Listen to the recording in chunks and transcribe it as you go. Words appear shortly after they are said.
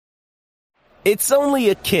It's only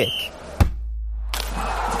a kick,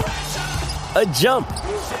 a jump,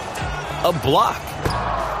 a block.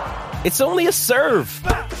 It's only a serve.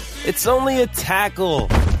 It's only a tackle,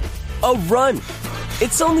 a run.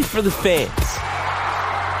 It's only for the fans.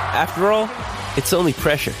 After all, it's only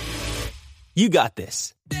pressure. You got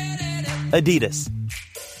this. Adidas.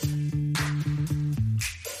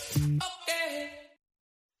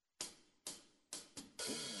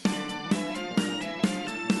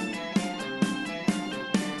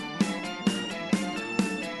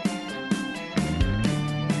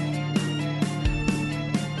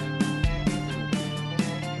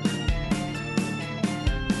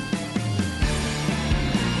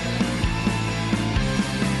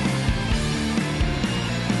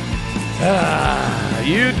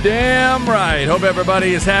 You damn right. Hope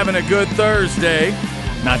everybody is having a good Thursday.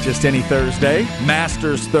 Not just any Thursday,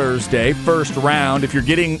 Masters Thursday, first round. If you're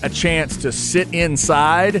getting a chance to sit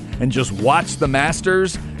inside and just watch the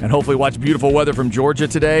Masters and hopefully watch beautiful weather from Georgia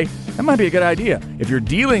today, that might be a good idea. If you're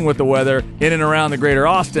dealing with the weather in and around the greater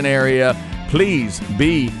Austin area, please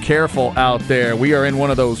be careful out there. We are in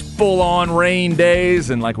one of those full-on rain days,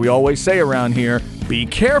 and like we always say around here, be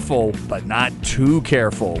careful, but not too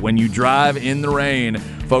careful when you drive in the rain.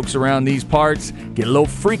 Folks around these parts get a little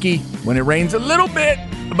freaky when it rains a little bit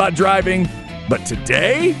about driving, but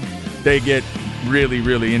today they get really,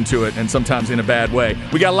 really into it, and sometimes in a bad way.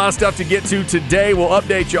 We got a lot of stuff to get to today. We'll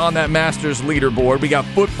update you on that Masters leaderboard. We got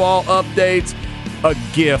football updates. A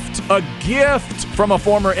gift from a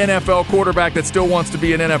former NFL quarterback that still wants to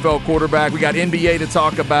be an NFL quarterback. We got NBA to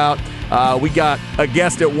talk about. We got a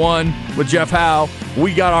guest at 1 with Jeff Howe.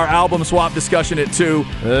 We got our album swap discussion at 2.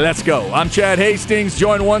 Let's go. I'm Chad Hastings,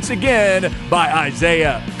 joined once again by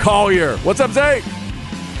Isaiah Collier. What's up, Zay?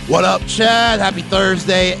 What up, Chad? Happy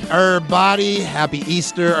Thursday, everybody. Happy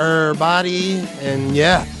Easter, everybody. And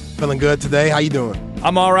yeah, feeling good today. How you doing?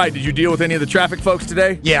 I'm all right. Did you deal with any of the traffic folks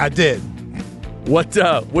today? Yeah, I did. Which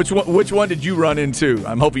one did you run into?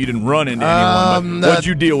 I'm hoping you didn't run into anyone. What'd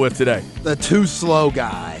you deal with today? The too slow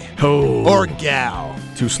guy. Oh. Or gal.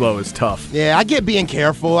 Too slow is tough. Yeah, I get being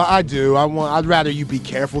careful. I do. I'd rather you be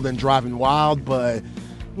careful than driving wild, but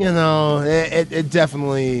you know, it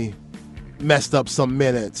definitely messed up some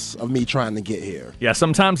minutes of me trying to get here. Yeah,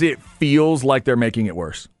 sometimes it feels like they're making it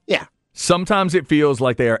worse. Yeah. Sometimes it feels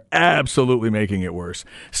like they are absolutely making it worse.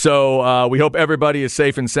 So we hope everybody is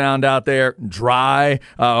safe and sound out there, dry,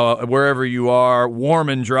 wherever you are, warm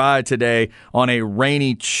and dry today on a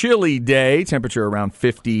rainy, chilly day, temperature around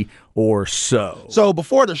 50 or so. So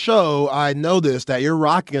before the show, I noticed that you're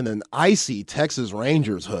rocking an icy Texas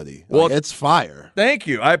Rangers hoodie. Well, it's fire. Thank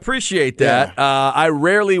you. I appreciate that. Yeah. I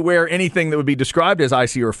rarely wear anything that would be described as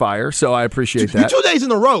icy or fire, so I appreciate that. 2 days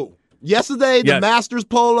in a row. Yesterday, the Masters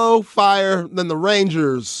polo, fire. Then the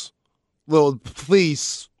Rangers little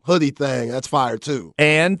fleece hoodie thing, that's fire too.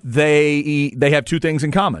 And they have two things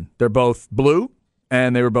in common. They're both blue,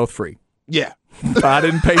 and they were both free. Yeah. I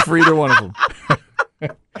didn't pay for either one of them.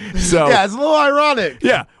 So yeah, it's a little ironic.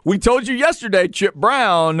 Yeah. We told you yesterday, Chip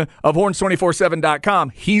Brown of Horns247.com,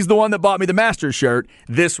 he's the one that bought me the Masters shirt.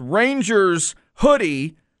 This Rangers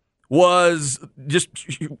hoodie was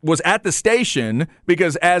at the station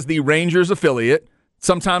because as the Rangers affiliate,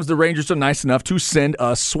 sometimes the Rangers are nice enough to send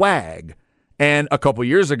us swag. And a couple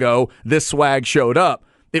years ago, this swag showed up.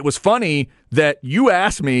 It was funny that you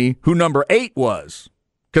asked me who number 8 was.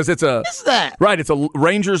 Because it's What's that? Right, it's a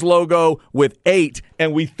Rangers logo with 8,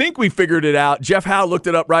 and we think we figured it out. Jeff Howe looked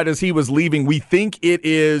it up right as he was leaving. We think it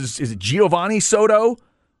is it Giovanni Soto?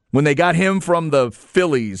 When they got him from the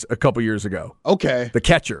Phillies a couple years ago. Okay. The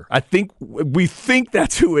catcher. We think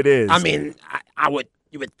that's who it is. I mean,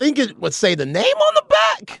 you would think it would say the name on the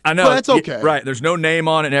back. I know. But that's okay. Right. There's no name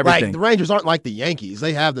on it and everything. Like, the Rangers aren't like the Yankees.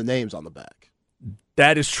 They have the names on the back.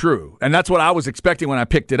 That is true. And that's what I was expecting when I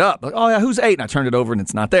picked it up. Like, oh, yeah, who's 8? And I turned it over, and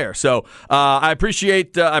it's not there. So I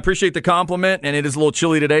appreciate the compliment, and it is a little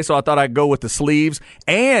chilly today, so I thought I'd go with the sleeves.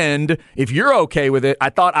 And if you're okay with it, I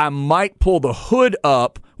thought I might pull the hood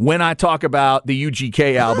up when I talk about the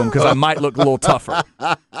UGK album because I might look a little tougher.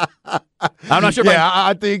 I'm not sure.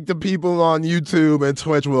 I think the people on YouTube and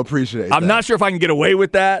Twitch will appreciate that. I'm not sure if I can get away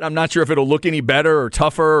with that. I'm not sure if it'll look any better or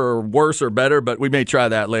tougher or worse or better, but we may try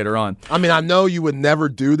that later on. I mean, I know you would never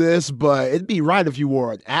do this, but it'd be right if you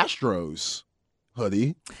wore an Astros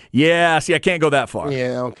hoodie. Yeah, see, I can't go that far.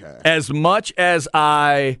 Yeah, okay. As much as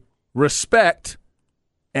I respect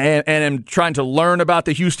and am trying to learn about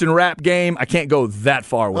the Houston rap game, I can't go that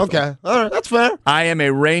far with them. Okay, all right, that's fair. I am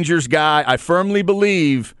a Rangers guy. I firmly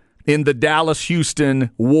believe in the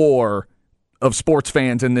Dallas-Houston war of sports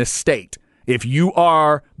fans in this state. If you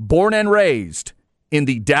are born and raised in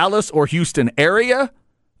the Dallas or Houston area,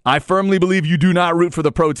 I firmly believe you do not root for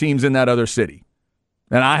the pro teams in that other city.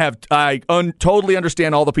 And I totally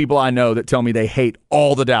understand all the people I know that tell me they hate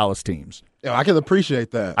all the Dallas teams. Yeah, I can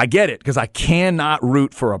appreciate that. I get it, because I cannot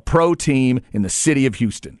root for a pro team in the city of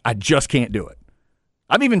Houston. I just can't do it.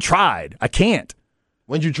 I've even tried. I can't.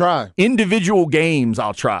 When'd you try? Individual games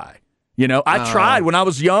I'll try. I tried when I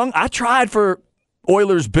was young. I tried for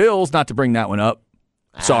Oilers Bills, not to bring that one up.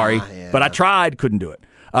 Sorry. Yeah. But I tried, couldn't do it.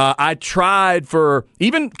 I tried for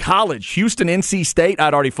even college, Houston, NC State.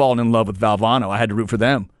 I'd already fallen in love with Valvano. I had to root for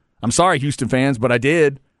them. I'm sorry, Houston fans, but I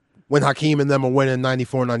did. When Hakeem and them were winning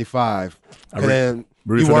 94-95. And then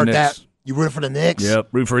rooted you for the weren't Knicks. that. You rooted for the Knicks? Yep.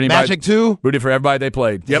 Rooted for anybody. Magic too? Rooted for everybody they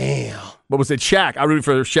played. Yep. Damn. What was it? Shaq. I rooted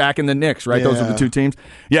for Shaq and the Knicks, right? Yeah. Those are the two teams.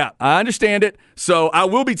 Yeah, I understand it. So I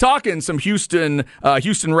will be talking some Houston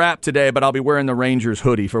rap today, but I'll be wearing the Rangers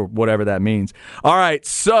hoodie for whatever that means. All right,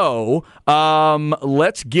 so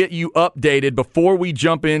let's get you updated before we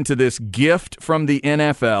jump into this gift from the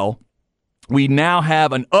NFL. We now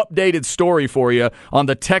have an updated story for you on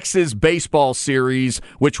the Texas baseball series,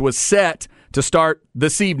 which was set to start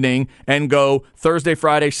this evening and go Thursday,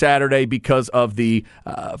 Friday, Saturday because of the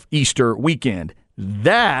Easter weekend.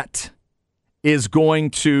 That is going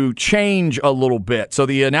to change a little bit. So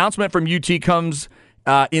the announcement from UT comes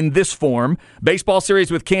in this form. Baseball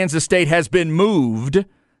series with Kansas State has been moved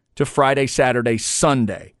to Friday, Saturday,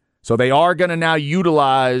 Sunday. So they are going to now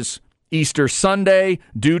utilize Easter Sunday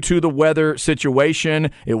due to the weather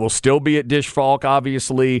situation. It will still be at Dish Falk,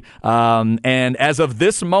 obviously. And as of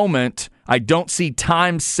this moment, I don't see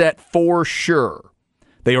time set for sure.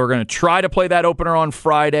 They are going to try to play that opener on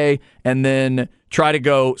Friday and then try to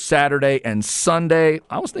go Saturday and Sunday.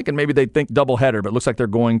 I was thinking maybe they'd think doubleheader, but it looks like they're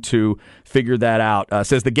going to figure that out.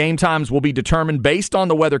 Says the game times will be determined based on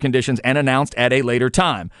the weather conditions and announced at a later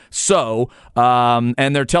time. So,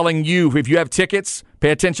 and they're telling you, if you have tickets,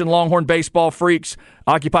 pay attention, Longhorn baseball freaks,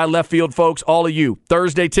 Occupy Left Field folks, all of you.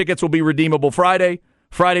 Thursday tickets will be redeemable Friday.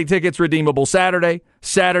 Friday tickets redeemable Saturday.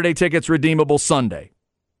 Saturday tickets redeemable Sunday.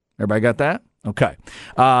 Everybody got that? Okay.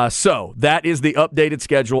 So that is the updated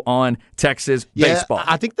schedule on Texas baseball.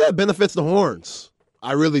 I think that benefits the Horns.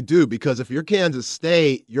 I really do, because if you're Kansas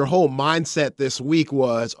State, your whole mindset this week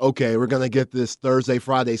was, okay, we're going to get this Thursday,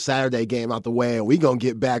 Friday, Saturday game out the way, and we're going to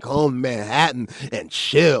get back home to Manhattan and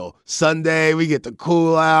chill. Sunday, we get to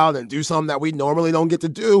cool out and do something that we normally don't get to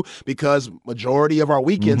do because majority of our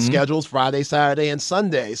weekend schedules Friday, Saturday, and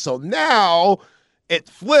Sunday. So now it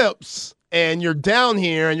flips. And you're down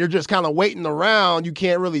here and you're just kind of waiting around. You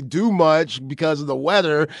can't really do much because of the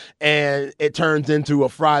weather. And it turns into a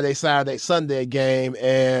Friday, Saturday, Sunday game.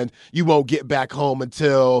 And you won't get back home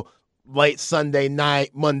until late Sunday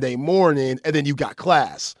night, Monday morning. And then you got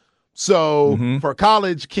class. So for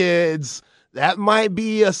college kids, that might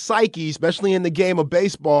be a psyche, especially in the game of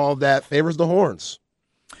baseball, that favors the Horns.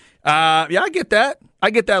 Yeah, I get that. I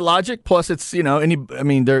get that logic. Plus, it's,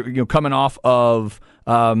 they're coming off of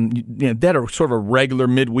they had a sort of a regular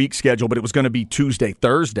midweek schedule, but it was going to be Tuesday,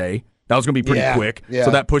 Thursday. That was going to be pretty quick. Yeah.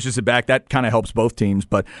 So that pushes it back. That kind of helps both teams.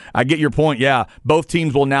 But I get your point. Yeah, both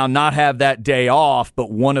teams will now not have that day off,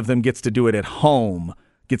 but one of them gets to do it at home,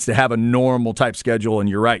 gets to have a normal type schedule. And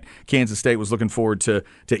you're right, Kansas State was looking forward to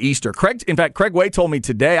Easter. Craig Way told me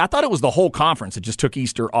today, I thought it was the whole conference that just took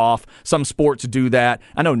Easter off. Some sports do that.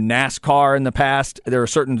 I know NASCAR in the past, there are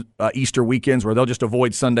certain Easter weekends where they'll just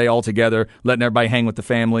avoid Sunday altogether, letting everybody hang with the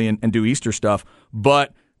family and do Easter stuff.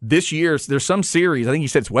 But this year, there's some series, I think he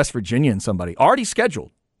said it's West Virginia and somebody, already scheduled.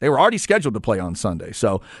 They were already scheduled to play on Sunday.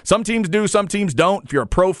 So some teams do, some teams don't. If you're a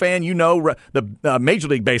pro fan, you know the Major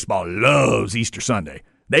League Baseball loves Easter Sunday.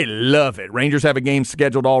 They love it. Rangers have a game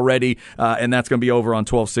scheduled already, and that's going to be over on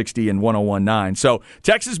 1260 and 1019. So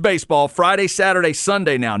Texas baseball, Friday, Saturday,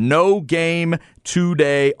 Sunday now. No game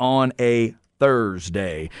today on a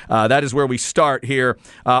Thursday. That is where we start here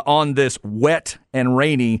on this wet and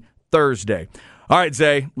rainy Thursday. All right,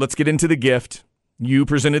 Zay, let's get into the gift. You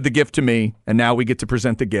presented the gift to me, and now we get to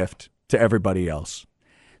present the gift to everybody else.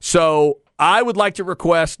 So I would like to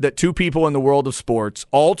request that two people in the world of sports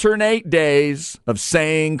alternate days of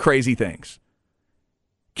saying crazy things.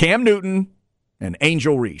 Cam Newton and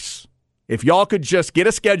Angel Reese. If y'all could just get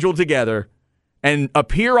a schedule together and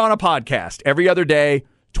appear on a podcast every other day,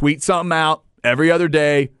 tweet something out every other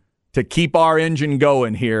day to keep our engine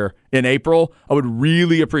going here in April, I would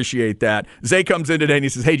really appreciate that. Zay comes in today and he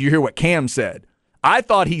says, hey, did you hear what Cam said? I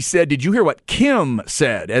thought he said, did you hear what Kim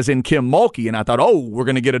said, as in Kim Mulkey? And I thought, oh, we're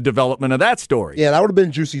going to get a development of that story. Yeah, that would have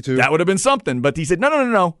been juicy too. That would have been something. But he said,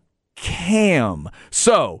 no, Cam.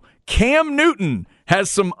 So Cam Newton has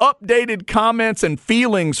some updated comments and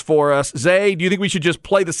feelings for us. Zay, do you think we should just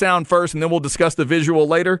play the sound first and then we'll discuss the visual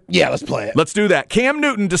later? Yeah, let's play it. Let's do that. Cam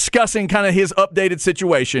Newton discussing kind of his updated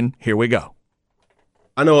situation. Here we go.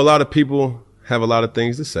 I know a lot of people have a lot of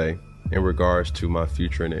things to say in regards to my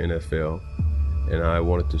future in the NFL, and I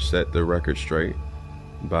wanted to set the record straight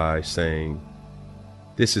by saying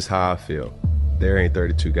this is how I feel. There ain't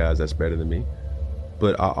 32 guys that's better than me,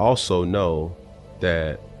 but I also know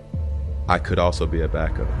that I could also be a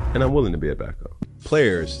backup, and I'm willing to be a backup.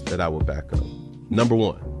 Players that I will back up. Number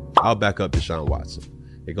one, I'll back up Deshaun Watson.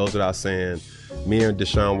 It goes without saying, me and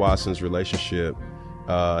Deshaun Watson's relationship,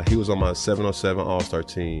 he was on my 707 All-Star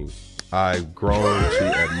team. I've grown to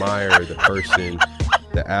admire the person,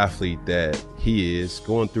 the athlete that he is,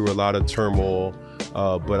 going through a lot of turmoil,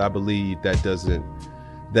 but I believe that's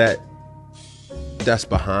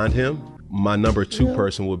behind him. My number two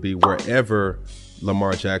person would be wherever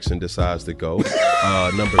Lamar Jackson decides to go.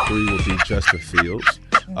 Number three would be Justin Fields,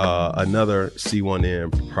 another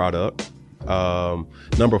C1N product.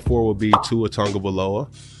 Number four would be Tua Tagovailoa.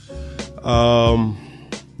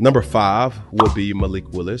 Number five would be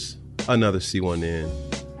Malik Willis, another C1N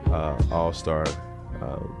All-Star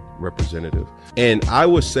representative. And I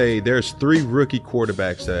would say there's three rookie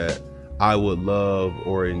quarterbacks that I would love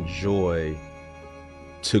or enjoy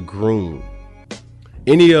to groom.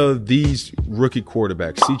 Any of these rookie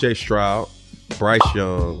quarterbacks, CJ Stroud, Bryce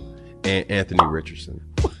Young, and Anthony Richardson.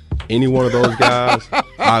 Any one of those guys,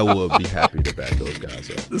 I would be happy to back those guys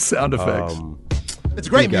up. The sound effects. It's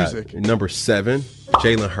great music. Number 7,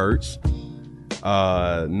 Jalen Hurts.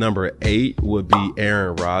 Number 8 would be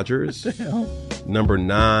Aaron Rodgers. Number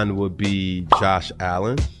 9 would be Josh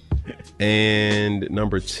Allen. And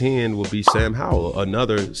number 10 would be Sam Howell,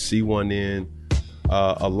 another C1N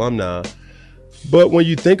alumni. But when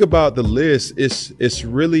you think about the list, it's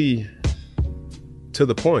really to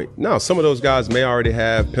the point. Now, some of those guys may already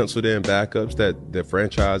have penciled in backups that the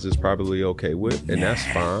franchise is probably okay with, and that's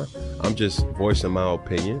fine. I'm just voicing my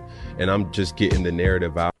opinion, and I'm just getting the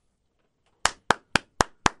narrative out.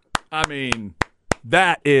 I mean,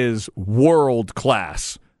 that is world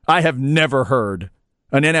class. I have never heard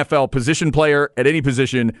an NFL position player at any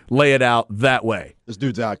position lay it out that way. This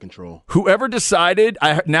dude's out of control. Whoever decided,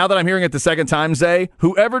 now that I'm hearing it the second time, Zay,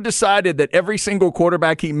 whoever decided that every single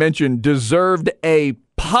quarterback he mentioned deserved a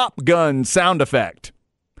pop gun sound effect.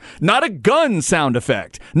 Not a gun sound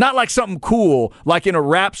effect. Not like something cool, like in a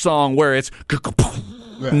rap song where it's...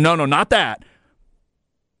 No, not that.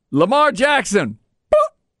 Lamar Jackson.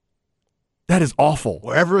 That is awful.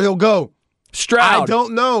 Wherever he'll go. Stroud. I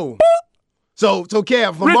don't know. So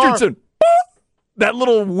Kev, Lamar. Richardson. That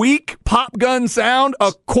little weak pop gun sound,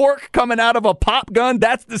 a cork coming out of a pop gun,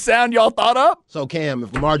 that's the sound y'all thought of? So Cam,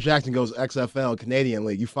 if Lamar Jackson goes XFL, Canadian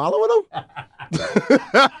League, you following him?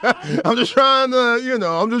 I'm just trying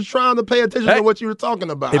to pay attention to what you were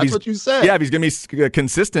talking about. That's what you said. Yeah, if he's going to be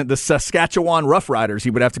consistent, the Saskatchewan Roughriders,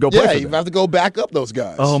 he would have to go play for them. Yeah, you have to go back up those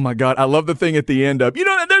guys. Oh, my God. I love the thing at the end of,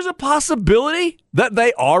 there's a possibility that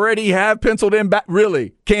they already have penciled in back.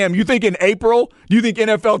 Really? Cam, you think in April, you think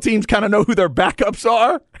NFL teams kind of know who their backups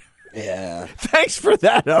are? Yeah. Thanks for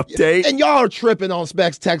that update. And y'all are tripping on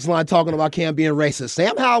Specs text line talking about Cam being racist.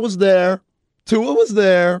 Sam Howell was there. Tua was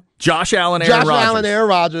there. Josh Allen, Aaron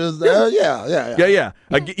Rodgers. Yeah.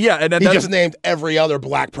 And then he just named every other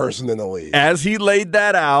black person in the league. As he laid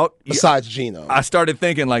that out. Besides Geno. I started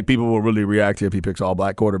thinking people will really react if he picks all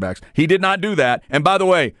black quarterbacks. He did not do that. And by the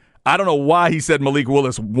way, I don't know why he said Malik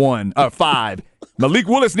Willis 5. Malik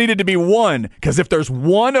Willis needed to be 1 because if there's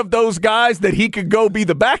one of those guys that he could go be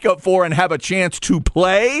the backup for and have a chance to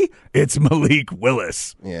play, it's Malik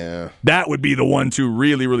Willis. Yeah. That would be the one to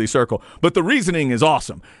really, really circle. But the reasoning is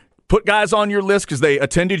awesome. Put guys on your list because they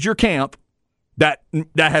attended your camp. That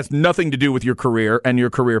has nothing to do with your career and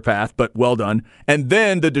your career path, but well done. And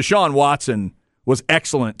then the Deshaun Watson was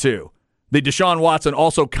excellent too. The Deshaun Watson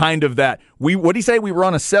also kind of that. What did he say? We were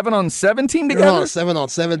on a 7-on-7 team together? We were on a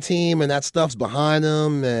 7-on-7 team, and that stuff's behind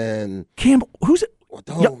him. And Campbell, who's it?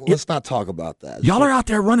 Let's not talk about that. Y'all are out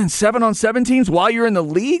there running 7-on-7 teams while you're in the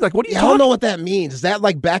league? What are you talking? I don't know what that means. Is that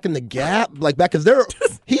back in the gap? Because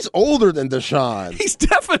he's older than Deshaun. He's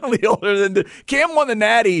definitely older than Cam won the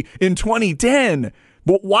Natty in 2010.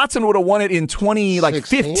 But Watson would have won it in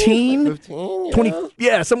 15?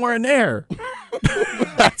 20, somewhere in there.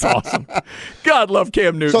 That's awesome. God love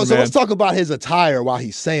Cam Newton. So let's talk about his attire while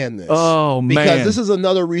he's saying this. Oh, man. Because this is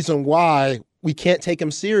another reason why we can't take him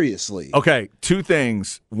seriously. Okay, 2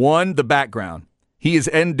 things. One, the background. He is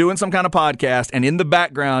doing some kind of podcast, and in the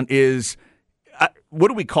background is what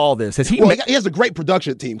do we call this? Has he? Well, he has a great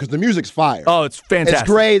production team because the music's fire. Oh, it's fantastic. It's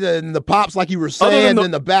great, and the pops, like you were saying,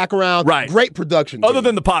 in the background. Right. Great production. Other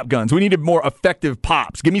than the pop guns, we needed more effective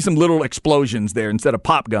pops. Give me some little explosions there instead of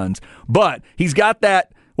pop guns. But he's got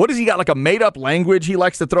that. What has he got? Like a made-up language he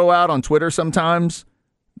likes to throw out on Twitter sometimes.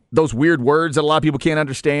 Those weird words that a lot of people can't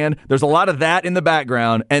understand. There's a lot of that in the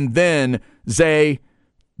background. And then, Zay,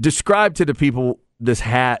 describe to the people this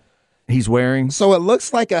hat he's wearing. So it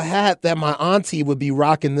looks like a hat that my auntie would be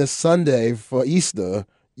rocking this Sunday for Easter,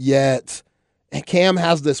 yet Cam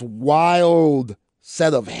has this wild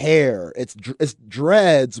set of hair. It's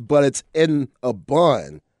dreads, but it's in a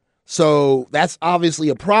bun. So that's obviously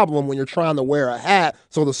a problem when you're trying to wear a hat.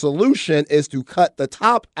 So the solution is to cut the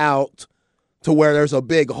top out to where there's a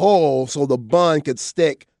big hole so the bun could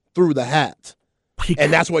stick through the hat.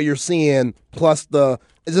 And that's what you're seeing, plus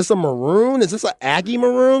is this a maroon? Is this an Aggie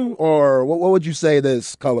maroon? Or what would you say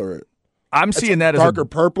this color is? I'm seeing that as darker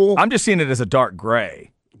purple. I'm just seeing it as a dark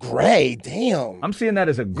gray. Gray, damn. I'm seeing that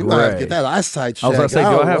as a gray. You might have to get that eyesight check. I was going to say,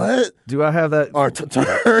 what? do I have that? Or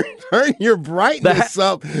turn your brightness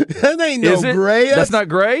up. That ain't no gray. That's not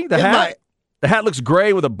gray? The hat looks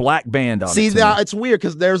gray with a black band on it. See, now it's weird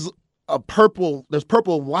because there's purple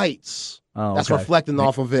lights. Oh, that's reflecting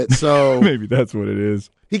off of it. So maybe that's what it is.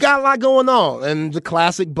 He got a lot going on, and the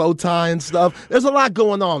classic bow tie and stuff. There's a lot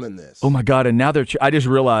going on in this. Oh my God! And now I just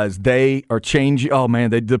realized they are changing. Oh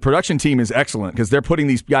man, the production team is excellent because they're putting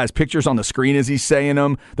these guys' pictures on the screen as he's saying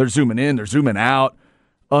them. They're zooming in, they're zooming out.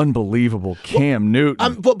 Unbelievable, Cam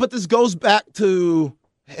Newton. But this goes back to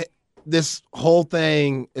this whole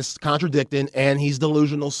thing is contradicting, and he's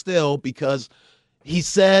delusional still because he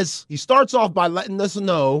starts off by letting us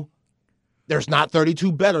know there's not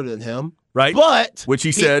 32 better than him. Right. Which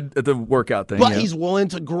he said at the workout thing. But he's willing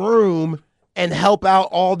to groom and help out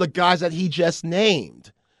all the guys that he just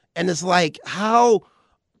named. And it's like, how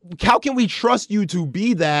can we trust you to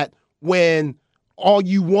be that when all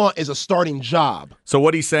you want is a starting job? So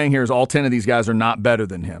what he's saying here is all 10 of these guys are not better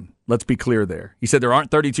than him. Let's be clear there. He said there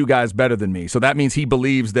aren't 32 guys better than me. So that means he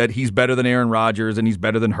believes that he's better than Aaron Rodgers and he's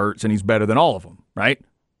better than Hurts and he's better than all of them, right?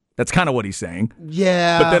 That's kind of what he's saying.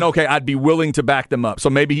 Yeah. But then, okay, I'd be willing to back them up. So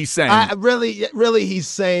maybe he's saying. Really, he's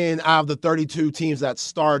saying out of the 32 teams that's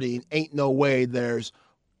starting, ain't no way there's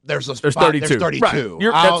 32. There's 32.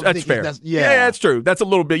 Right. That's fair. Yeah, that's true. That's a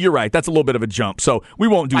little bit. You're right. That's a little bit of a jump. So we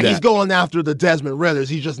won't do that. He's going after the Desmond Ritters.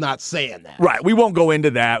 He's just not saying that. Right. We won't go into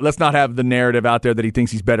that. Let's not have the narrative out there that he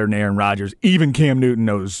thinks he's better than Aaron Rodgers. Even Cam Newton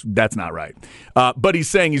knows that's not right. But he's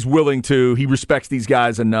saying he's willing to. He respects these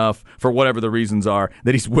guys enough for whatever the reasons are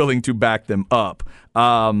that he's willing to back them up.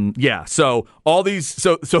 So all these,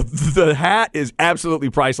 so the hat is absolutely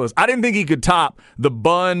priceless. I didn't think he could top the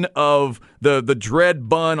bun of the dread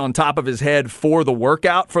bun on top of his head for the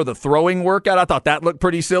workout, for the throwing workout. I thought that looked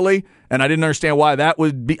pretty silly, and I didn't understand why that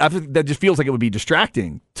would be. I think that just feels like it would be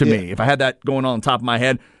distracting to me if I had that going on top of my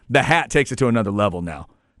head. The hat takes it to another level now.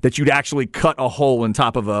 That you'd actually cut a hole in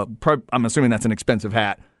top of I'm assuming that's an expensive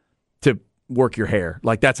hat to work your hair.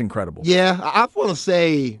 Like, that's incredible. Yeah, I want to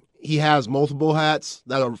say he has multiple hats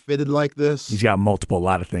that are fitted like this. He's got a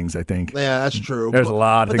lot of things, I think. Yeah, that's true. There's a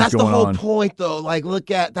lot of things going on. That's the whole point, though. Like,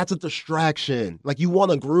 that's a distraction. Like, you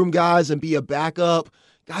want to groom guys and be a backup.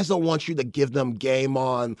 Guys don't want you to give them game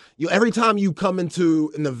on. Every time you come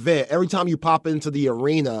into an event, every time you pop into the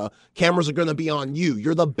arena, cameras are going to be on you.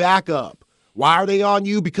 You're the backup. Why are they on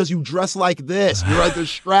you? Because you dress like this. You're a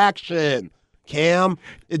distraction, Cam.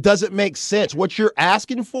 It doesn't make sense. What you're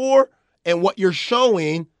asking for and what you're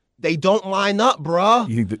showing, they don't line up, bruh.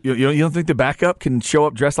 You don't think the backup can show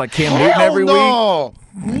up dressed like Cam Newton every week?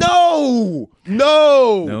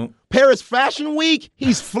 No. Paris Fashion Week,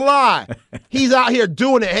 he's fly. He's out here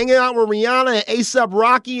doing it, hanging out with Rihanna and A$AP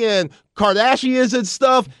Rocky and Kardashians and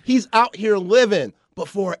stuff. He's out here living. But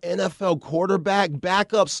for an NFL quarterback,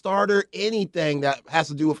 backup starter, anything that has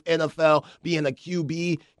to do with NFL, being a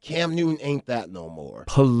QB, Cam Newton ain't that no more.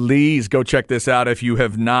 Please go check this out if you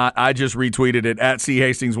have not. I just retweeted it at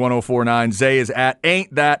CHastings1049. Zay is at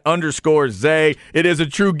ain'tthat_Zay. It is a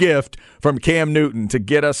true gift from Cam Newton to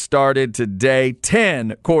get us started today.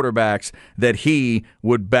 10 quarterbacks that he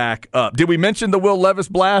would back up. Did we mention the Will Levis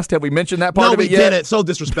blast? Have we mentioned that part of it yet? No, we didn't. So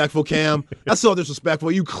disrespectful, Cam. That's so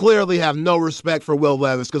disrespectful. You clearly have no respect for Will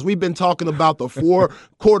Levis because we've been talking about the 4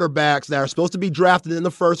 quarterbacks that are supposed to be drafted in the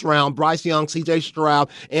first round: Bryce Young, C.J. Stroud,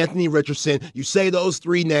 Anthony Richardson. You say those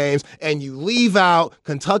 3 names, and you leave out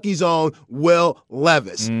Kentucky's own Will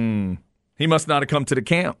Levis. He must not have come to the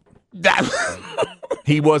camp.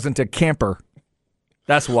 He wasn't a camper.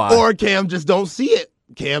 That's why. Or Cam just don't see it.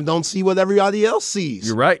 Cam don't see what everybody else sees.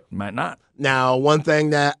 You're right. Might not. Now, one thing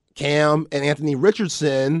that Cam and Anthony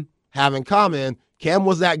Richardson have in common, Cam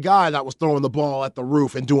was that guy that was throwing the ball at the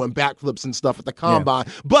roof and doing backflips and stuff at the combine.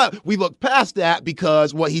 Yeah. But we look past that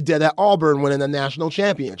because what he did at Auburn winning the national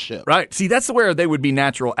championship. Right. See, that's where they would be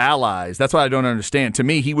natural allies. That's what I don't understand. To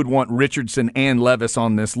me, he would want Richardson and Levis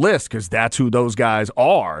on this list because that's who those guys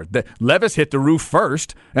are. Levis hit the roof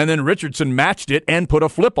first, and then Richardson matched it and put a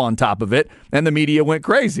flip on top of it, and the media went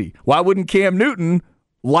crazy. Why wouldn't Cam Newton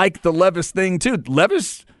like the Levis thing too?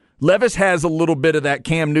 Levis has a little bit of that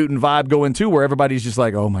Cam Newton vibe going, too, where everybody's just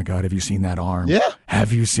like, oh, my God, have you seen that arm? Yeah.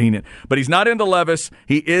 Have you seen it? But he's not into Levis.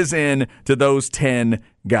 He is into those 10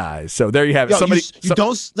 guys. So there you have it. Yo, you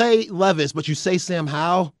don't say Levis, but you say Sam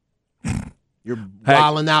Howell. You're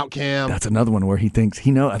wilding out, Cam. That's another one where he thinks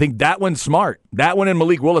he knows. I think that one's smart. That one and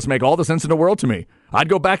Malik Willis make all the sense in the world to me. I'd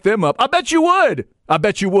go back them up. I bet you would.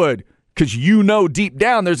 Because you know deep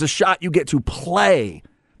down there's a shot you get to play.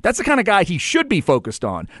 That's the kind of guy he should be focused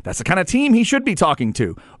on. That's the kind of team he should be talking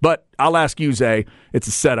to. But I'll ask you, Zay, it's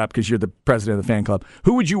a setup because you're the president of the fan club.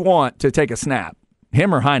 Who would you want to take a snap,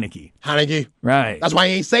 him or Heineke? Heineke. Right. That's why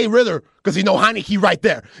he ain't say Rither, because he know Heineke right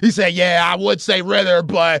there. He said, yeah, I would say Rither,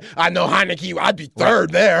 but I know Heineke, I'd be third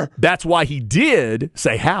there. That's why he did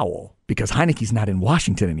say Howell. Because Heineke's not in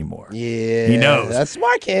Washington anymore. Yeah. He knows. That's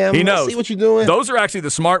smart, Cam. He knows. See what you're doing. Those are actually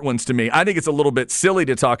the smart ones to me. I think it's a little bit silly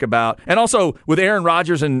to talk about. And also, with Aaron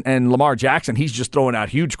Rodgers and Lamar Jackson, he's just throwing out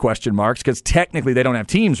huge question marks because technically they don't have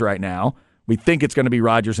teams right now. We think it's going to be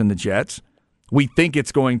Rodgers and the Jets. We think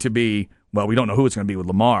it's going to be, well, we don't know who it's going to be with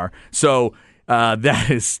Lamar. So that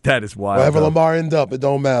is wild. Wherever Lamar ends up, it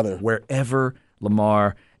don't matter. Wherever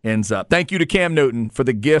Lamar ends up. Thank you to Cam Newton for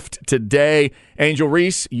the gift today. Angel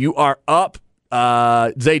Reese, you are up.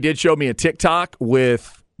 Zay did show me a TikTok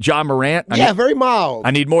with John Morant. Very mild. I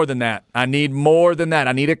need more than that. I need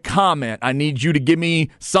a comment. I need you to give me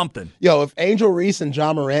something. Yo, if Angel Reese and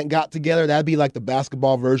John Morant got together, that'd be like the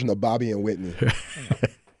basketball version of Bobby and Whitney.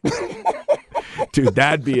 Dude,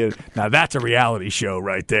 now that's a reality show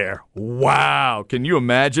right there. Wow. Can you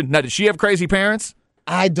imagine? Now, did she have crazy parents?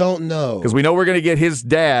 I don't know. Because we know we're going to get his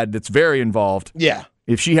dad that's very involved. Yeah.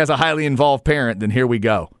 If she has a highly involved parent, then here we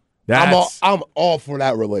go. I'm all for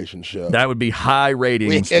that relationship. That would be high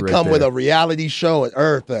ratings. It come with a reality show and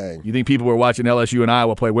everything. You think people were watching LSU and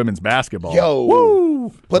Iowa play women's basketball? Yo,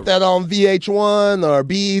 woo! Put that on VH1 or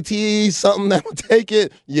BET, something that would take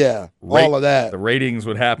it. Yeah, all of that. The ratings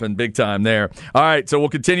would happen big time there. All right, so we'll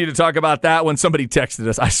continue to talk about that one. Somebody texted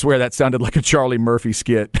us. I swear that sounded like a Charlie Murphy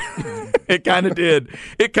skit. It kind of did.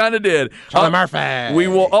 Charlie Murphy. We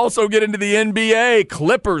will also get into the NBA.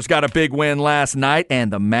 Clippers got a big win last night,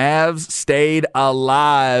 and the Mavs stayed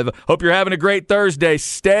alive. Hope you're having a great Thursday.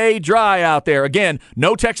 Stay dry out there. Again,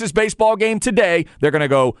 no Texas baseball game today. They're going to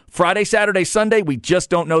go Friday, Saturday, Sunday. We just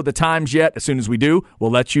don't know the times yet. As soon as we do,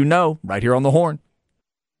 we'll let you know right here on The Horn.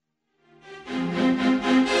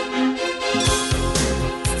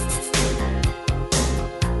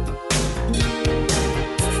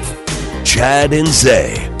 Chad and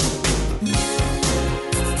Zay.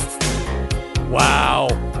 Wow.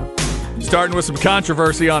 Starting with some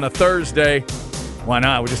controversy on a Thursday. Why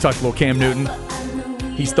not? We just talked a little Cam Newton.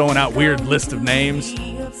 He's throwing out weird list of names.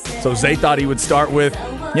 So Zay thought he would start with,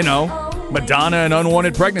 Madonna and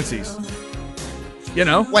unwanted pregnancies.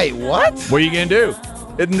 Wait, what? What are you going to do?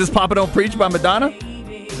 Isn't this Papa Don't Preach by Madonna?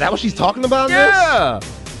 Is that what she's talking about in Yeah.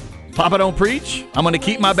 Papa Don't Preach. I'm going to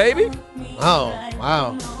keep my baby. Oh,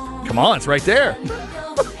 wow. Come on, it's right there.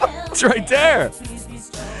 It's right there.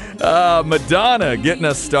 Madonna getting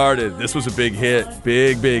us started. This was a big hit.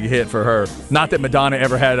 Big hit for her. Not that Madonna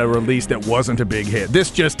ever had a release that wasn't a big hit. This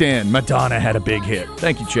just in. Madonna had a big hit.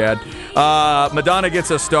 Thank you, Chad. Madonna gets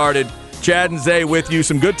us started. Chad and Zay with you.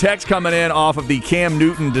 Some good text coming in off of the Cam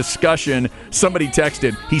Newton discussion. Somebody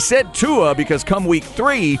texted. He said Tua because come week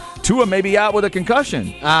 3, Tua may be out with a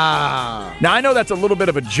concussion. Now, I know that's a little bit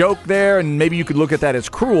of a joke there, and maybe you could look at that as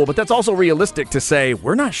cruel, but that's also realistic to say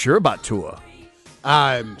we're not sure about Tua.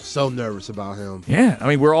 I'm so nervous about him. Yeah, I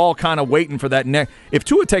mean, we're all kind of waiting for that next. If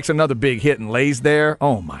Tua takes another big hit and lays there,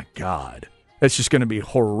 oh, my God. It's just going to be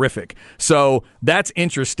horrific. So that's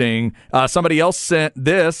interesting. Somebody else sent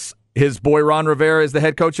this. His boy Ron Rivera is the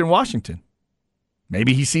head coach in Washington.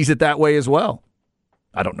 Maybe he sees it that way as well.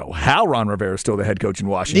 I don't know how Ron Rivera is still the head coach in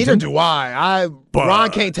Washington. Neither do I.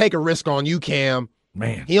 Ron can't take a risk on you, Cam.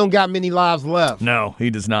 Man. He don't got many lives left. No, he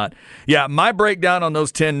does not. Yeah, my breakdown on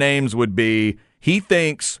those 10 names would be he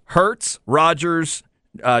thinks Hurts, Rodgers,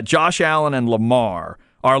 Josh Allen, and Lamar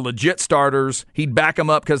are legit starters. He'd back them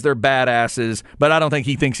up because they're badasses, but I don't think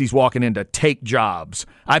he thinks he's walking in to take jobs.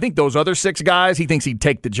 I think those other 6 guys, he thinks he'd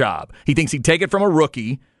take the job. He thinks he'd take it from a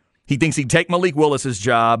rookie, He thinks he'd take Malik Willis's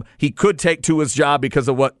job. He could take Tua's job because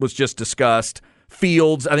of what was just discussed.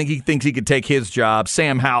 Fields, I think he thinks he could take his job.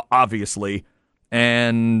 Sam Howell, obviously.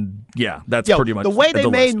 And, yeah, that's pretty much the way they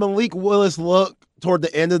made list. Malik Willis look toward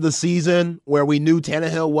the end of the season, where we knew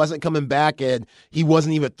Tannehill wasn't coming back and he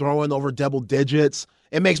wasn't even throwing over double digits.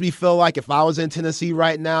 It makes me feel like if I was in Tennessee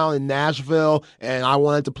right now in Nashville and I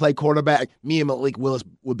wanted to play quarterback, me and Malik Willis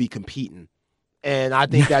would be competing. And I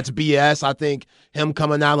think that's BS. I think him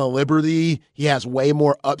coming out of Liberty, he has way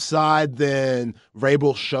more upside than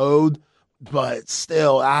Vrabel showed. But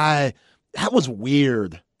still, that was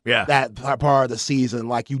weird. Yeah. That part of the season.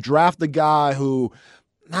 Like, you draft a guy who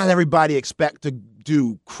not everybody expect to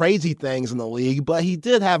do crazy things in the league, but he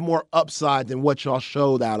did have more upside than what y'all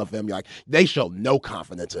showed out of him. Like, they showed no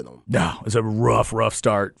confidence in him. No, it was a rough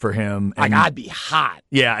start for him. Like, I'd be hot.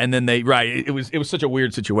 Yeah, and then it was such a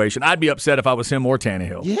weird situation. I'd be upset if I was him or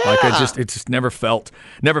Tannehill. Yeah. Like, it just never felt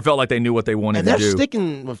like they knew what they wanted And to they're do.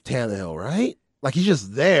 sticking with Tannehill, right? Like, he's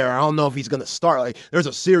just there. I don't know if he's going to start. Like, there's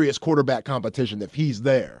a serious quarterback competition if he's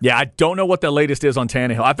there. Yeah, I don't know what the latest is on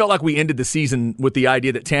Tannehill. I felt like we ended the season with the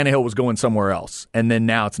idea that Tannehill was going somewhere else, and then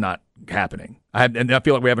now it's not happening. And I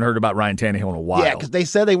feel like we haven't heard about Ryan Tannehill in a while. Yeah, because they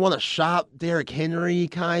said they want to shop Derrick Henry,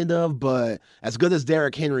 kind of, but as good as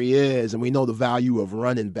Derrick Henry is, and we know the value of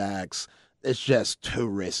running backs, it's just too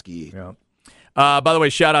risky. Yeah. By the way,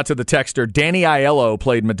 shout out to the texter. Danny Aiello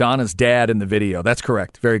played Madonna's dad in the video. That's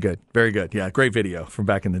correct. Very good. Very good. Yeah, great video from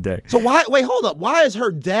back in the day. So wait, hold up. Why is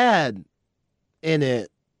her dad in it?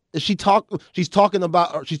 Is she's talking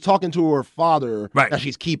to her father right. that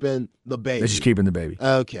she's keeping the baby. That she's keeping the baby.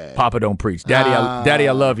 Okay. Papa don't preach. Daddy,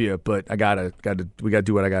 I love you, but we gotta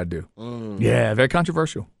do what I gotta do. Yeah, very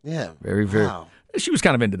controversial. Yeah. Very. Wow. She was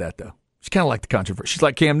kind of into that though. She kind of liked the controversy. She's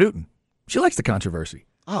like Cam Newton. She likes the controversy.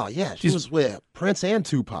 Oh, yeah. She was with Prince and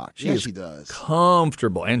Tupac. She does.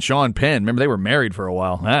 Comfortable. And Sean Penn. Remember, they were married for a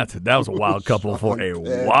while. That was a wild couple for a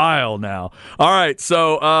while now. All right,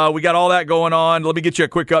 so we got all that going on. Let me get you a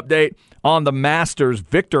quick update on the Masters.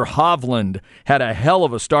 Victor Hovland had a hell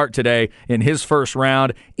of a start today in his first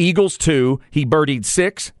round. Eagles 2. He birdied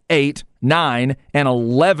 6, 8, 9, and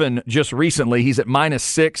 11 just recently. He's at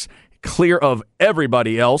 -6, clear of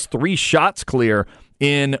everybody else. 3 shots clear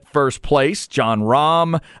in first place. John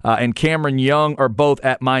Rahm and Cameron Young are both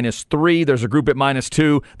at -3. There's a group at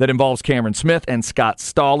 -2 that involves Cameron Smith and Scott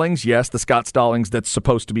Stallings. Yes, the Scott Stallings that's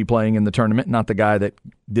supposed to be playing in the tournament, not the guy that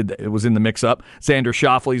was in the mix-up. Xander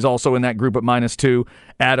Schauffele's also in that group at -2.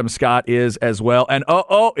 Adam Scott is as well. And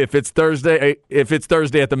if it's Thursday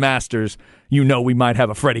at the Masters, you know we might have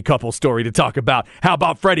a Freddie Couples story to talk about. How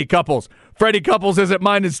about Freddie Couples? Freddie Couples is at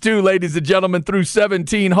 -2, ladies and gentlemen, through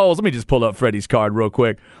 17 holes. Let me just pull up Freddie's card real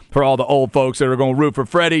quick for all the old folks that are going to root for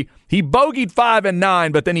Freddie. He bogeyed 5 and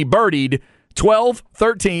 9, but then he birdied 12,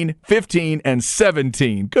 13, 15, and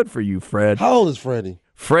 17. Good for you, Fred. How old is Freddie?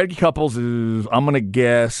 Freddie Couples is, I'm going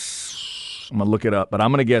to look it up, but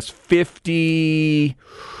I'm going to guess 50,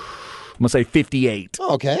 I'm going to say 58.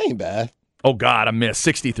 Okay, ain't bad. Oh, God, I missed.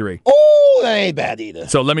 63. Oh, that ain't bad either.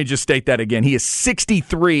 So let me just state that again. He is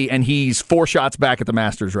 63, and he's 4 shots back at the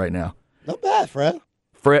Masters right now. Not bad, Fred.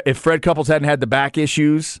 If Fred Couples hadn't had the back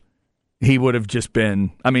issues, he would have just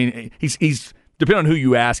been, I mean, he's depending on who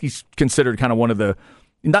you ask, he's considered kind of one of the,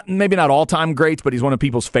 maybe not all-time greats, but he's one of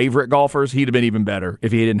people's favorite golfers. He'd have been even better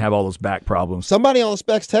if he didn't have all those back problems. Somebody on the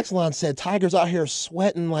Specs text line said Tiger's out here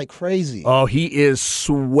sweating like crazy. Oh, he is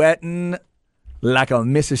sweating like a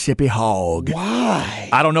Mississippi hog. Why?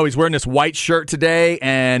 I don't know. He's wearing this white shirt today,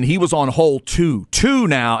 and he was on hole 2. 2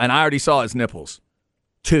 now, and I already saw his nipples.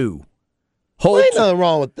 2. Hole Ain't 2. nothing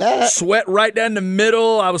wrong with that. Sweat right down the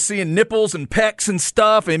middle. I was seeing nipples and pecs and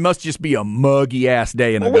stuff. It must just be a muggy-ass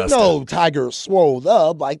day in Augusta. We know Tiger's swole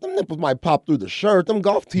up. Like, them nipples might pop through the shirt. Them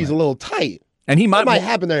golf tees a little tight. And he That might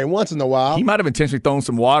happen every once in a while. He might have intentionally thrown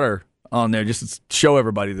some water on there just to show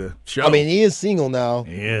everybody the show. I mean, he is single now.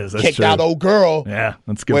 He is. That's Kicked true. out old girl. Yeah,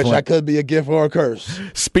 that's a good Which point. that could be a gift or a curse.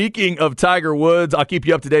 Speaking of Tiger Woods, I'll keep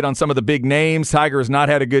you up to date on some of the big names. Tiger has not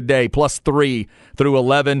had a good day. +3 through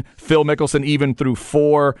 11. Phil Mickelson even through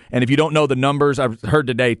 4. And if you don't know the numbers, I've heard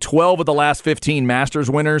today, 12 of the last 15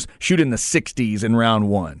 Masters winners shoot in the 60s in round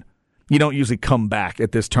 1. You don't usually come back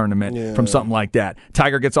at this tournament from something like that.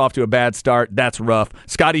 Tiger gets off to a bad start. That's rough.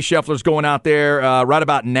 Scotty Scheffler's going out there right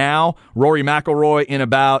about now. Rory McIlroy in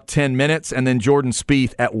about 10 minutes. And then Jordan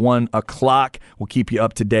Spieth at 1 o'clock. We'll keep you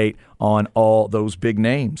up to date on all those big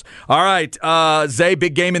names. All right, Zay,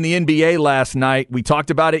 big game in the NBA last night. We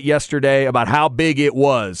talked about it yesterday, about how big it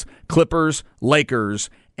was. Clippers, Lakers,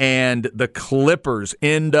 and the Clippers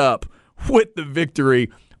end up with the victory.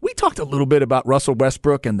 We talked a little bit about Russell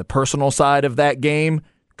Westbrook and the personal side of that game.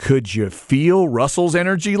 Could you feel Russell's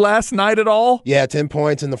energy last night at all? Yeah, 10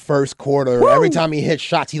 points in the first quarter. Woo! Every time he hit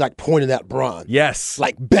shots, he like pointed at Bron. Yes.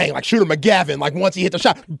 Like bang, like Shooter McGavin. Like once he hit the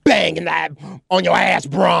shot, bang, and that on your ass,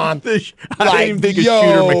 Bron. I didn't even think of Shooter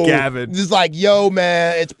McGavin. Just like, yo,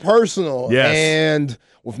 man, it's personal. Yes. And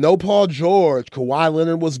with no Paul George, Kawhi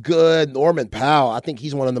Leonard was good. Norman Powell, I think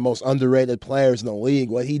he's one of the most underrated players in the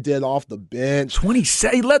league. What he did off the bench.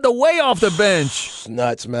 27, he led the way off the bench.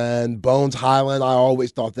 Nuts, man. Bones Highland, I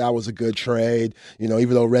always thought that was a good trade. You know,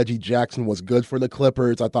 even though Reggie Jackson was good for the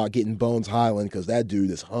Clippers, I thought getting Bones Highland, because that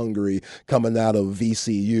dude is hungry coming out of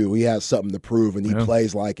VCU. He has something to prove, and he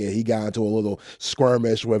plays like it. He got into a little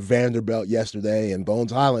skirmish with Vanderbilt yesterday, and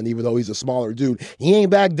Bones Highland, even though he's a smaller dude, he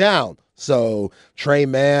ain't back down. So Trey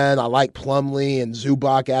Mann, I like Plumlee and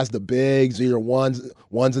Zubac as the bigs. Either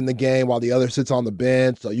one's in the game while the other sits on the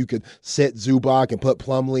bench. So you could sit Zubac and put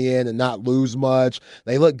Plumlee in and not lose much.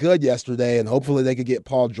 They looked good yesterday, and hopefully they could get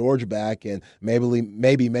Paul George back and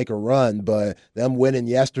maybe make a run. But them winning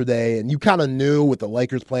yesterday, and you kind of knew with the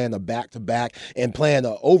Lakers playing a back-to-back and playing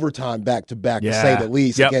an overtime back-to-back, to say the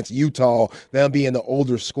least, against Utah, them being the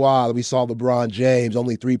older squad. We saw LeBron James,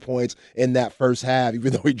 only 3 points in that first half,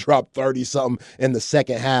 even though he dropped 30-something in the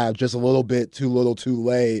second half, just a little bit too little too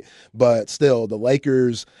late. But still, the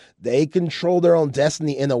Lakers, they control their own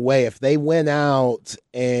destiny in a way. If they win out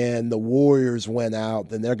and the Warriors win out,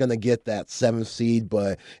 then they're going to get that 7th seed.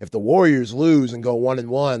 But if the Warriors lose and go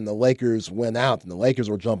 1-1, the Lakers win out, and the Lakers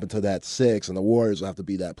will jump into that 6, and the Warriors will have to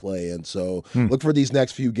be that play. And so look for these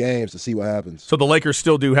next few games to see what happens. So the Lakers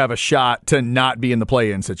still do have a shot to not be in the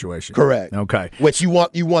play-in situation. Correct. Okay. Which you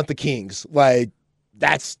want the Kings. Like,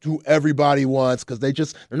 that's who everybody wants, because they're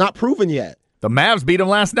not proven yet. The Mavs beat them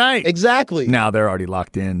last night. Exactly. Now they're already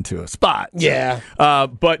locked into a spot. So. Yeah.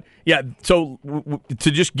 But, yeah, so to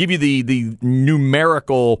just give you the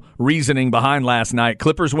numerical reasoning behind last night,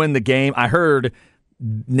 Clippers win the game. I heard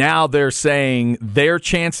now they're saying their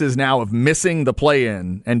chances now of missing the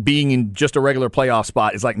play-in and being in just a regular playoff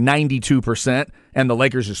spot is like 92%, and the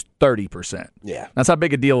Lakers is 30%. Yeah. That's how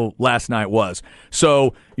big a deal last night was.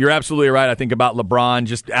 So you're absolutely right, I think, about LeBron,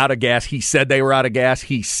 just out of gas. He said they were out of gas.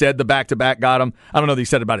 He said the back-to-back got him. I don't know that he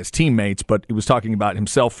said it about his teammates, but he was talking about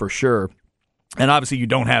himself for sure. And obviously you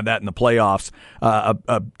don't have that in the playoffs,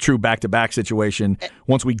 a true back-to-back situation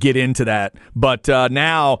once we get into that. But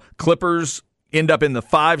now Clippers end up in the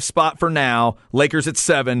 5 spot for now. Lakers at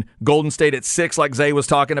 7, Golden State at 6, like Zay was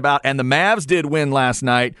talking about. And the Mavs did win last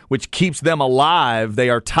night, which keeps them alive. They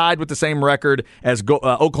are tied with the same record as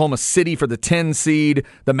Oklahoma City for the 10 seed.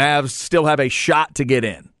 The Mavs still have a shot to get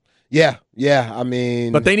in. Yeah, I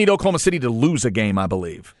mean... But they need Oklahoma City to lose a game, I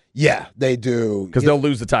believe. Yeah, they do. Because they'll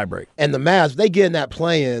lose the tiebreak. And the Mavs, they get in that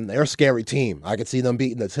play-in, they're a scary team. I could see them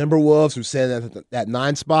beating the Timberwolves, who sit at that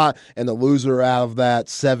 9 spot, and the loser out of that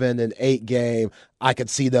 7 and 8 game, I could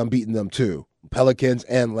see them beating them too. Pelicans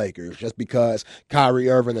and Lakers, just because Kyrie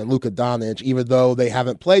Irving and Luka Doncic, even though they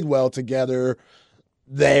haven't played well together,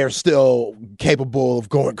 they're still capable of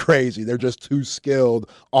going crazy. They're just too skilled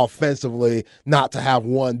offensively not to have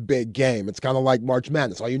one big game. It's kind of like March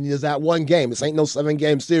Madness. All you need is that one game. This ain't no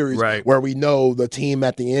 7-game series where we know the team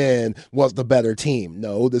at the end was the better team.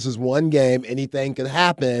 No, this is one game. Anything can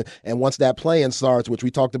happen. And once that play-in starts, which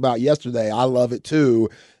we talked about yesterday, I love it too.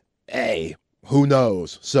 Hey, who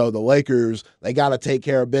knows? So the Lakers, they got to take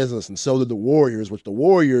care of business, and so did the Warriors, which the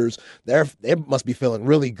Warriors, they must be feeling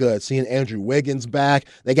really good seeing Andrew Wiggins back.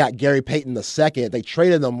 They got Gary Payton II. They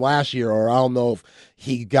traded him last year, or I don't know if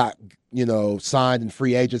he got signed in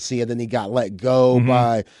free agency and then he got let go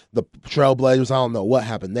by the Trailblazers. I don't know what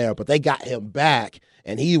happened there, but they got him back.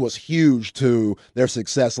 And he was huge to their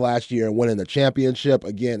success last year and winning the championship.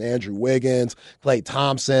 Again, Andrew Wiggins, Klay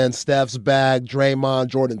Thompson, Steph's back, Draymond,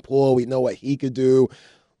 Jordan Poole. We know what he could do.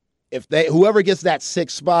 If whoever gets that 6th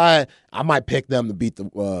spot, I might pick them to beat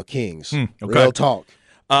the Kings. Okay. Real talk.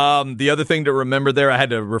 The other thing to remember there, I had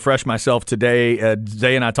to refresh myself today.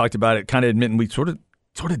 Zay and I talked about it, kind of admitting we sort of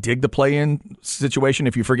dig the play-in situation.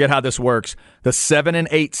 If you forget how this works, the 7 and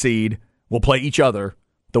 8 seed will play each other.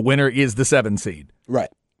 The winner is the 7 seed. Right.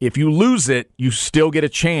 If you lose it, you still get a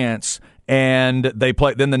chance, and they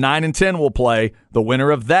play. Then the 9 and 10 will play. The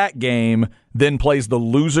winner of that game then plays the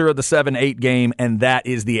loser of the 7-8 game, and that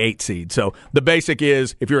is the 8 seed. So the basic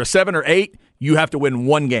is, if you're a 7 or 8, you have to win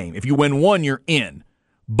one game. If you win one, you're in.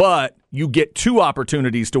 But you get 2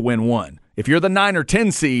 opportunities to win one. If you're the 9 or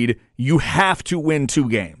 10 seed, you have to win 2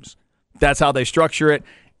 games. That's how they structure it.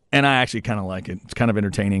 And I actually kind of like it. It's kind of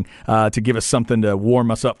entertaining to give us something to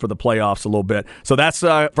warm us up for the playoffs a little bit. So that's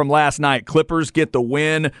from last night. Clippers get the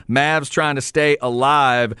win. Mavs trying to stay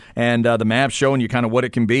alive. And the Mavs showing you kind of what it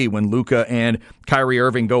can be when Luka and Kyrie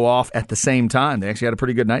Irving go off at the same time. They actually had a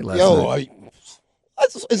pretty good night last night.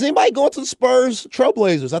 Is anybody going to the Spurs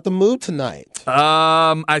Trailblazers at the move tonight?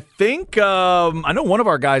 I think I know one of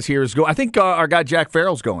our guys here is going. I think our guy Jack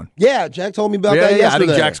Farrell's going. Yeah, Jack told me about that yesterday. I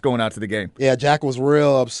think Jack's going out to the game. Yeah, Jack was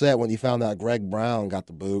real upset when he found out Greg Brown got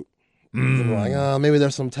the boot. Like, maybe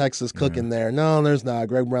there's some Texas cooking there. No, there's not.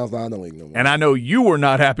 Greg Brown's not in the league no more. And I know you were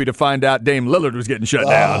not happy to find out Dame Lillard was getting shut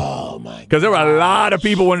down. Oh, my God. Because there were a lot of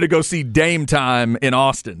people wanting to go see Dame time in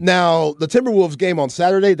Austin. Now, the Timberwolves game on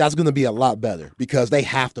Saturday, that's going to be a lot better because they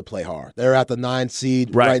have to play hard. They're at the 9th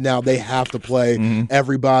seed right now. They have to play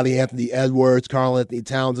everybody. Anthony Edwards, Karl Anthony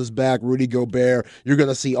Towns is back, Rudy Gobert. You're going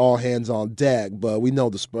to see all hands on deck. But we know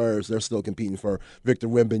the Spurs, they're still competing for Victor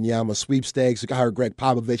Wembanyama sweepstakes. I heard Greg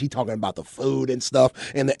Popovich, he talking about the food and stuff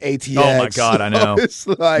and the ATX. Oh, my God, I know. It's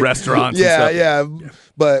like, restaurants and stuff. Yeah.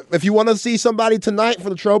 But if you want to see somebody tonight for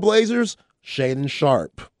the Trailblazers, Shaedon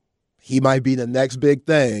Sharp. He might be the next big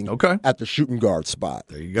thing at the shooting guard spot.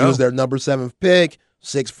 There you go. He was their number 7 pick.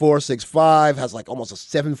 6'4", 6'5", has like almost a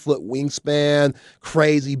 7-foot wingspan,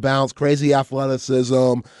 crazy bounce, crazy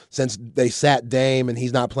athleticism. Since they sat Dame and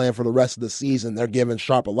he's not playing for the rest of the season, they're giving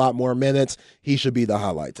Sharp a lot more minutes. He should be the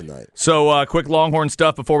highlight tonight. So quick Longhorn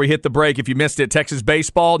stuff before we hit the break. If you missed it, Texas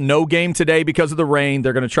baseball, no game today because of the rain.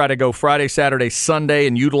 They're going to try to go Friday, Saturday, Sunday,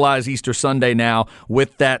 and utilize Easter Sunday now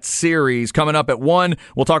with that series. Coming up at 1,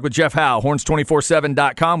 we'll talk with Jeff Howe,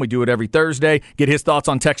 horns247.com. We do it every Thursday. Get his thoughts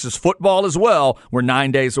on Texas football as well. We're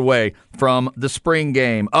 9 days away from the spring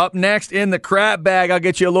game. Up next in the crab bag, I'll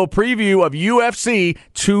get you a little preview of UFC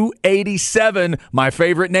 287. My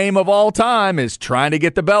favorite name of all time is trying to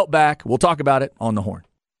get the belt back. We'll talk about it on the Horn.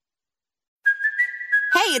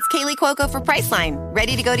 Hey, it's Kaylee Cuoco for Priceline.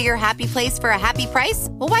 Ready to go to your happy place for a happy price?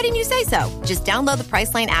 Well, why didn't you say so? Just download the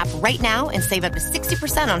Priceline app right now and save up to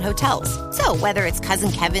 60% on hotels. So whether it's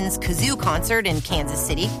Cousin Kevin's Kazoo Concert in Kansas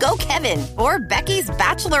City, go Kevin, or Becky's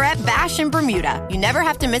Bachelorette Bash in Bermuda, you never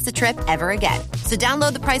have to miss a trip ever again. So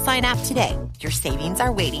download the Priceline app today. Your savings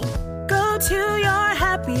are waiting. Go to your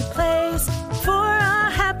happy place for a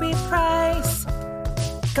happy price.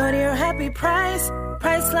 Go to your happy price,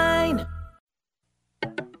 Priceline.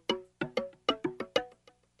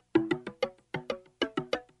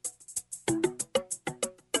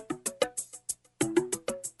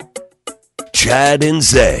 Chad and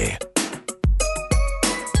Zay.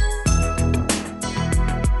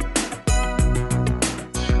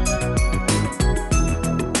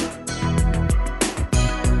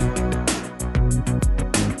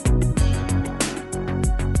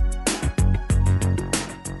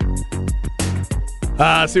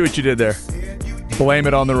 I see what you did there. Blame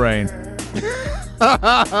it on the rain. Is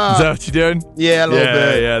that what you did? Yeah, a little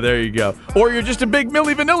bit. Yeah, there you go. Or you're just a big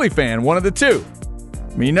Milli Vanilli fan, one of the two.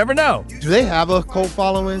 I mean, you never know. Do they have a cult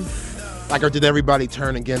following? Like, or did everybody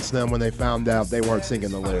turn against them when they found out they weren't singing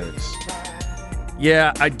the lyrics?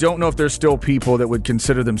 Yeah, I don't know if there's still people that would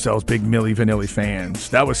consider themselves big Milli Vanilli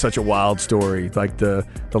fans. That was such a wild story. Like the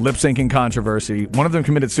lip-syncing controversy. One of them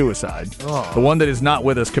committed suicide. Oh. The one that is not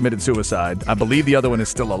with us committed suicide. I believe the other one is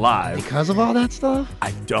still alive. Because of all that stuff?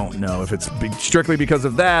 I don't know if it's strictly because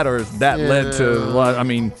of that or if that led to, I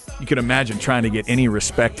mean, you can imagine trying to get any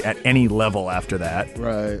respect at any level after that.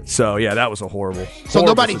 Right. So, yeah, that was a horrible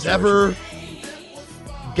nobody's situation. ever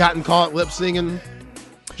gotten caught lip-singing?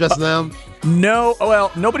 Just them? No,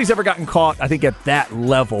 well, nobody's ever gotten caught, I think, at that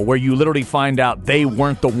level where you literally find out they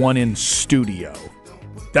weren't the one in studio.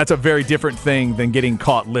 That's a very different thing than getting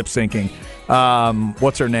caught lip-syncing.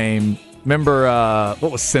 What's her name? Remember,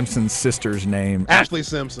 what was Simpson's sister's name? Ashley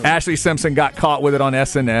Simpson. Ashley Simpson got caught with it on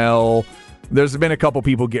SNL. There's been a couple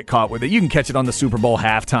people get caught with it. You can catch it on the Super Bowl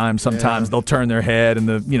halftime. Sometimes they'll turn their head and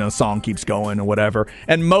the song keeps going or whatever.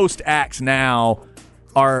 And most acts now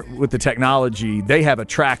are, with the technology, they have a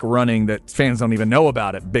track running that fans don't even know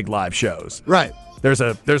about at big live shows. Right. There's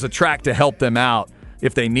a track to help them out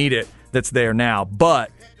if they need it that's there now.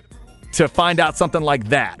 But to find out something like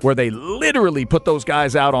that, where they literally put those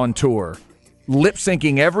guys out on tour, lip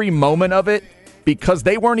syncing every moment of it because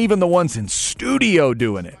they weren't even the ones in studio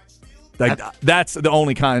doing it. Like that's the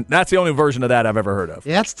only version of that I've ever heard of.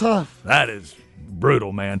 Yeah, that's tough. That is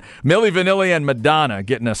brutal, man. Milli Vanilli and Madonna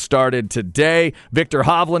getting us started today. Victor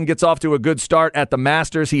Hovland gets off to a good start at the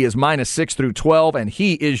Masters. He is -6 through 12, and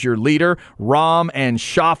he is your leader. Rahm and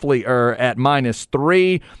Schauffele are at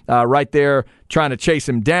 -3. Right there, trying to chase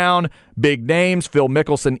him down. Big names, Phil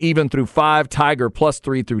Mickelson even through 5, Tiger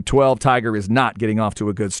 +3 through 12. Tiger is not getting off to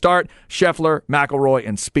a good start. Scheffler, McIlroy,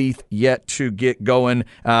 and Spieth yet to get going.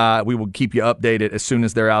 We will keep you updated as soon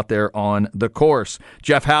as they're out there on the course.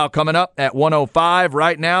 Jeff Howe coming up at 1:05.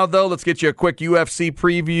 Right now, though, let's get you a quick UFC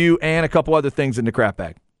preview and a couple other things in the crap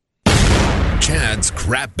bag. Chad's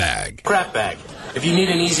Crap Bag. Crap bag. If you need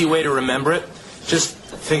an easy way to remember it, just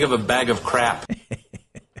think of a bag of crap.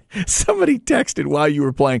 Somebody texted while you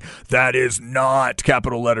were playing, that is not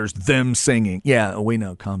capital letters, them singing. Yeah, we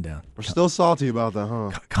know. Calm down. We're still salty about that,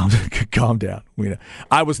 huh? Calm down. We know.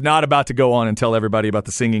 I was not about to go on and tell everybody about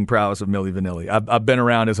the singing prowess of Milli Vanilli. I've been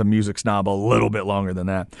around as a music snob a little bit longer than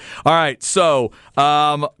that. All right, so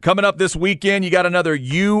coming up this weekend, you got another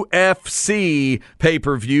UFC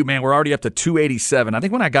pay-per-view. Man, we're already up to 287. I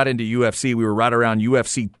think when I got into UFC, we were right around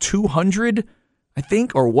UFC 200. I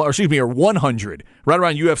think, or 100, right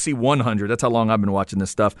around UFC 100. That's how long I've been watching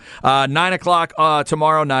this stuff. 9 o'clock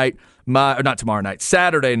tomorrow night, not tomorrow night,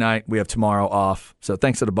 Saturday night, we have tomorrow off. So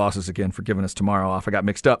thanks to the bosses again for giving us tomorrow off. I got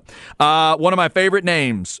mixed up. One of my favorite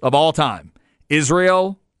names of all time,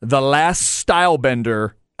 Israel, the last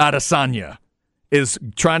stylebender Adesanya, is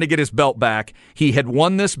trying to get his belt back. He had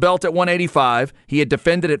won this belt at 185. He had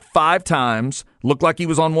defended it 5 times. Looked like he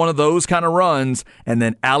was on one of those kind of runs. And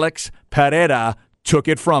then Alex Pereira took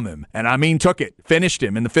it from him. And I mean took it. Finished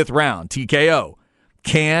him in the 5th round. TKO.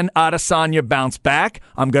 Can Adesanya bounce back?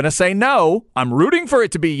 I'm going to say no. I'm rooting for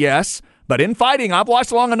it to be yes. But in fighting, I've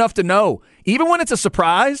watched long enough to know, even when it's a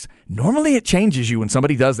surprise, normally it changes you when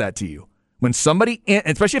somebody does that to you. When somebody,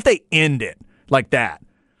 especially if they end it like that.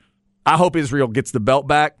 I hope Israel gets the belt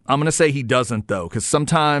back. I'm going to say he doesn't, though, because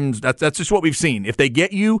sometimes that's just what we've seen. If they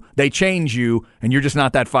get you, they change you, and you're just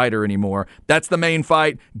not that fighter anymore. That's the main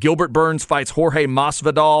fight. Gilbert Burns fights Jorge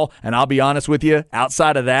Masvidal, and I'll be honest with you,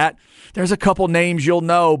 outside of that, there's a couple names you'll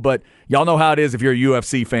know, but y'all know how it is if you're a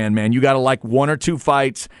UFC fan, man. You got to like 1 or 2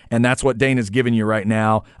 fights, and that's what Dana's giving you right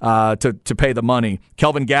now to pay the money.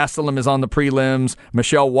 Kelvin Gastelum is on the prelims.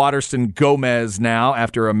 Michelle Waterston Gomez now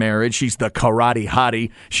after a marriage. She's the karate hottie.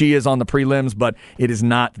 She is on the prelims, but it is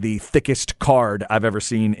not the thickest card I've ever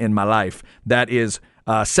seen in my life. That is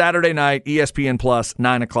Saturday night, ESPN Plus,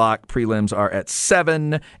 9 o'clock. Prelims are at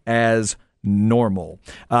 7 as normal.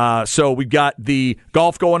 So we've got the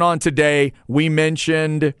golf going on today. We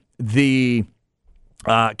mentioned the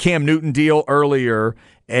Cam Newton deal earlier,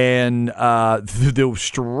 and the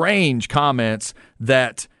strange comments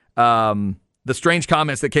that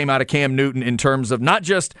came out of Cam Newton in terms of not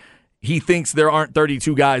just he thinks there aren't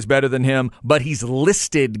 32 guys better than him, but he's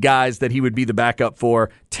listed guys that he would be the backup for,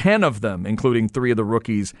 10 of them, including 3 of the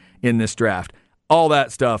rookies in this draft. All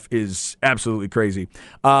that stuff is absolutely crazy.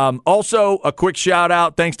 Also, a quick shout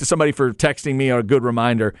out. Thanks to somebody for texting me a good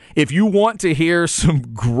reminder. If you want to hear some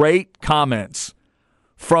great comments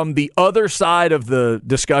from the other side of the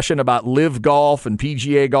discussion about live golf and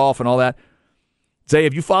PGA golf and all that, Zay,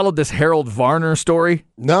 have you followed this Harold Varner story?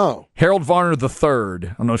 No. Harold Varner III.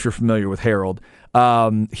 I don't know if you're familiar with Harold.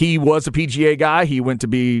 He was a PGA guy. He went to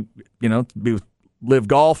be with live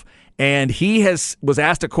golf. And he was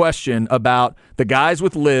asked a question about the guys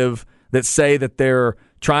with live that say that they're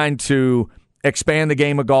trying to expand the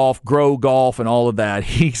game of golf, grow golf, and all of that.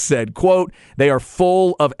 He said, quote, they are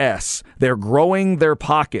full of S. They're growing their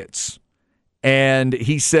pockets. And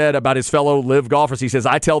he said about his fellow live golfers, he says,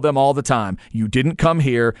 I tell them all the time, you didn't come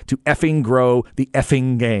here to effing grow the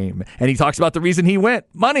effing game. And he talks about the reason he went,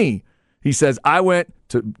 money. He says, I went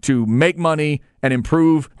to make money and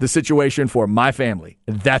improve the situation for my family.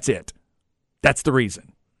 That's it. That's the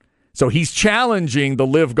reason. So he's challenging the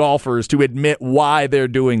live golfers to admit why they're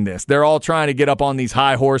doing this. They're all trying to get up on these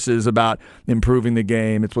high horses about improving the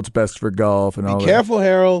game. It's what's best for golf and all that. Be careful,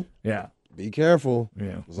 Harold. Yeah. Be careful.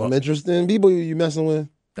 Yeah. Some interesting people you messing with.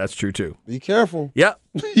 That's true, too. Be careful. Yep.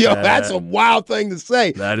 Yo, that's a wild thing to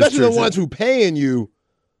say. That is Especially true, the ones who paying you.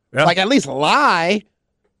 Yep. Like, at least lie.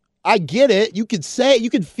 I get it. You could say,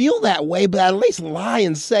 you could feel that way, but at least lie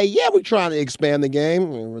and say, yeah, we're trying to expand the game,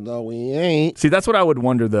 even though we ain't. See, that's what I would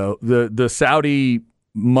wonder, though. The Saudi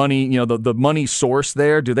money, the money source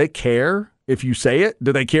there, do they care if you say it?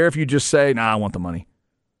 Do they care if you just say, nah, I want the money?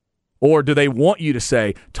 Or do they want you to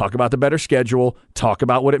say, talk about the better schedule, talk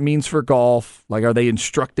about what it means for golf? Like, are they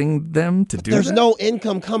instructing them to do that? There's no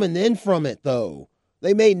income coming in from it, though.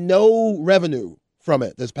 They made no revenue from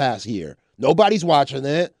it this past year. Nobody's watching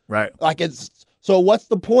it. Right. So what's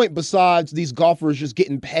the point besides these golfers just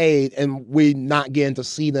getting paid and we not getting to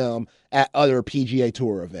see them at other PGA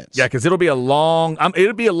Tour events? Yeah, because it'll be a long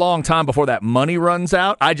time before that money runs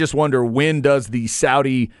out. I just wonder, when does the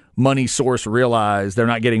Saudi money source realize they're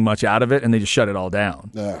not getting much out of it, and they just shut it all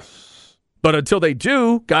down. But until they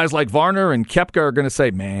do, guys like Varner and Koepka are going to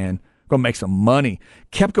say, man, going to make some money.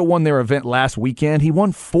 Koepka won their event last weekend. He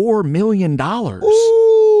won $4 million.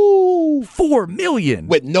 Ooh. $4 million.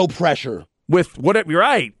 With no pressure. With what? You're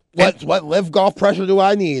right. What live golf pressure do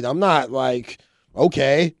I need? I'm not like,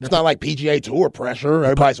 okay. It's not like PGA Tour pressure.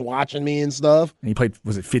 Everybody's watching me and stuff. And he played,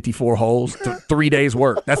 was it 54 holes? 3 days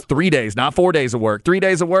work. That's 3 days, not 4 days of work. 3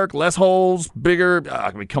 days of work, less holes, bigger.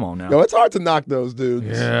 I mean, come on now. Yo, it's hard to knock those dudes.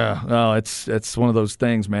 Yeah. No, it's one of those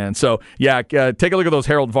things, man. So, yeah, take a look at those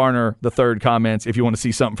Harold Varner III comments if you want to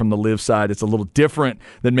see something from the live side. It's a little different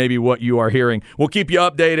than maybe what you are hearing. We'll keep you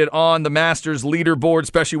updated on the Masters leaderboard,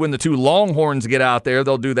 especially when the two Longhorns get out there.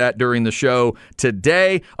 They'll do that during the show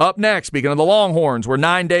today. Up next, speaking of the Longhorns, we're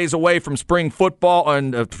 9 days away from spring football,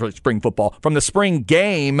 from the spring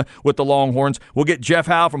game with the Longhorns. We'll get Jeff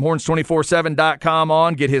Howe from horns247.com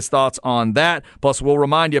on, get his thoughts on that. Plus, we'll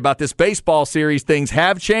remind you about this baseball series. Things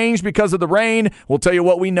have changed because of the rain. We'll tell you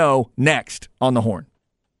what we know next on the Horn.